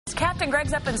Captain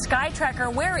Greg's up in Sky Tracker.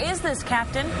 Where is this,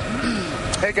 Captain?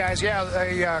 Hey guys,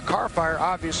 yeah, a car fire,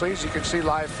 obviously, as you can see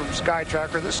live from Sky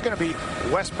Tracker. This is going to be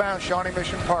westbound Shawnee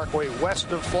Mission Parkway,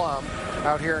 west of Flum,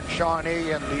 out here in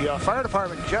Shawnee, and the fire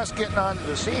department just getting onto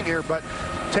the scene here, but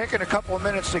taking a couple of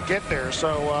minutes to get there.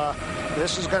 So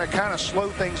this is going to kind of slow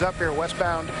things up here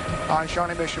westbound on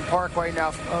Shawnee Mission Parkway. Now,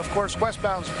 of course,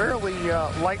 westbound's fairly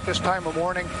light this time of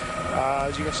morning.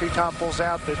 As you can see, Tom pulls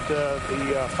out that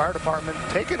the fire department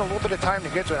taking a little bit of time to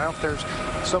get to it. I don't know if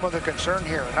there's some of the concern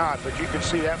here or not, but you can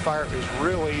see that fire is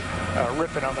really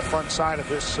ripping on the front side of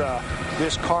this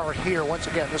car here. Once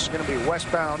again, this is going to be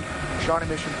westbound Shawnee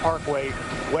Mission Parkway,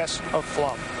 west of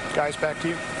Flum. Guys, back to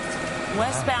you.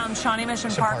 Westbound Shawnee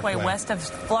Mission Parkway, west of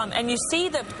Flum. And you see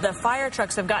the fire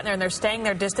trucks have gotten there and they're staying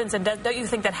their distance. And don't you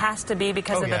think that has to be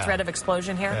because of the threat of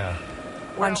explosion here? Yeah.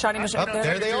 On Shawnee Mission.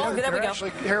 There they are. There we go.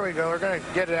 Actually, here we go. We're going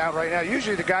to get it out right now.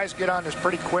 Usually the guys get on this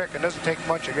pretty quick. It doesn't take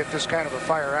much to get this kind of a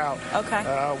fire out.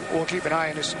 Okay. We'll keep an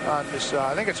eye on this.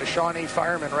 I think it's a Shawnee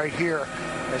fireman right here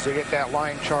as they get that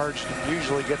line charged and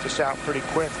usually get this out pretty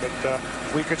quick. But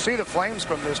we could see the flames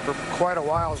from this for quite a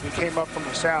while as we came up from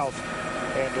the south.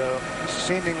 And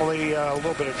seemingly a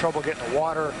little bit of trouble getting the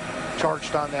water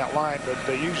charged on that line.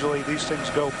 But usually these things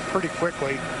go pretty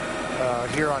quickly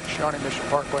here on Shawnee Mission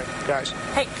Parkway, guys.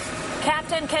 Hey,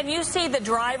 Captain, can you see the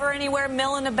driver anywhere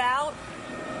milling about?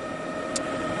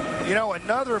 You know,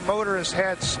 another motorist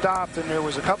had stopped, and there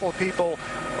was a couple of people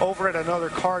over at another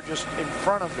car just in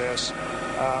front of this.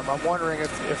 I'm wondering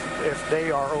if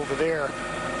they are over there.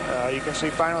 You can see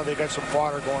finally they got some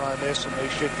water going on this, and they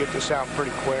should get this out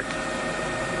pretty quick.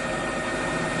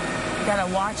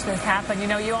 Gotta watch this happen. You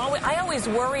know, I always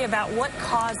worry about what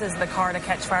causes the car to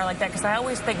catch fire like that, because I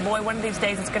always think, boy, one of these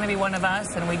days it's going to be one of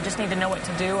us, and we just need to know what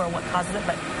to do or what causes it.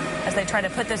 But as they try to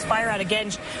put this fire out again,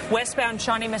 westbound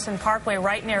Shawnee Mission Parkway,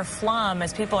 right near Flum,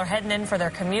 as people are heading in for their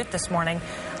commute this morning.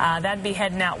 That'd be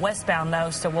heading out westbound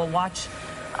though, so we'll watch.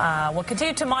 We'll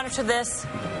continue to monitor this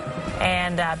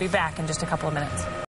and be back in just a couple of minutes.